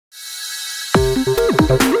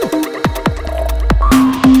This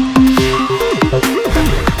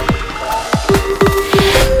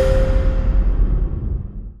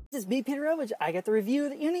is me, Peter Elvidge. I got the review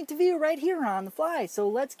that you need to view right here on the fly. So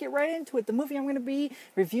let's get right into it. The movie I'm going to be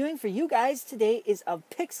reviewing for you guys today is of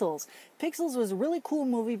Pixels. Pixels was a really cool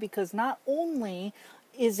movie because not only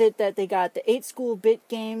is it that they got the 8-school-bit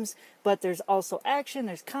games, but there's also action,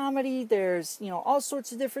 there's comedy, there's, all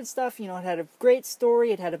sorts of different stuff. It had a great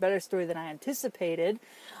story. It had a better story than I anticipated.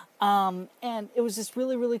 And it was just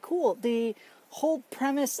really, really cool. The whole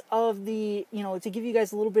premise of the, to give you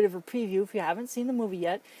guys a little bit of a preview, if you haven't seen the movie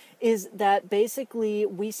yet, is that basically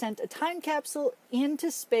we sent a time capsule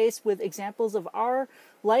into space with examples of our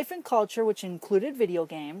life and culture, which included video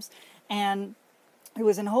games, and it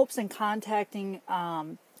was in hopes in contacting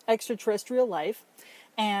extraterrestrial life,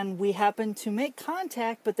 and we happened to make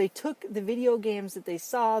contact, but they took the video games that they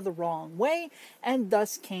saw the wrong way, and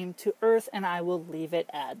thus came to Earth, and I will leave it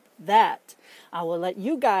at that. I will let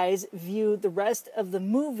you guys view the rest of the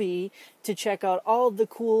movie to check out all of the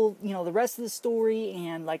cool, the rest of the story,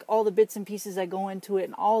 and like all the bits and pieces that go into it,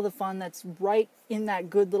 and all the fun that's right in that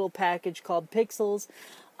good little package called Pixels.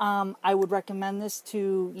 I would recommend this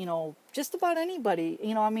to, just about anybody.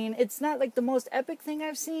 It's not like the most epic thing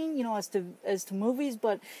I've seen, as to movies,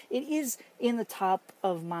 but it is in the top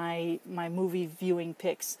of my movie viewing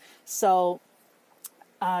picks. So,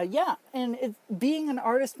 yeah, and being an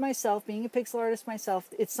artist myself, being a pixel artist myself,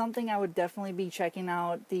 it's something I would definitely be checking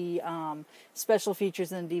out the special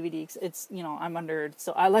features in the DVD. It's, I'm a nerd,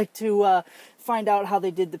 so I like to find out how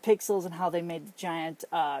they did the pixels and how they made the giant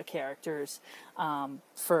characters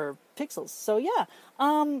for Pixels. So, yeah.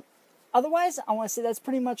 Otherwise, I want to say that's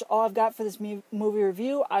pretty much all I've got for this movie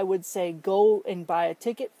review. I would say go and buy a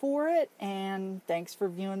ticket for it, and thanks for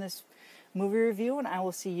viewing this movie review, and I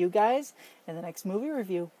will see you guys in the next movie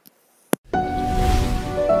review.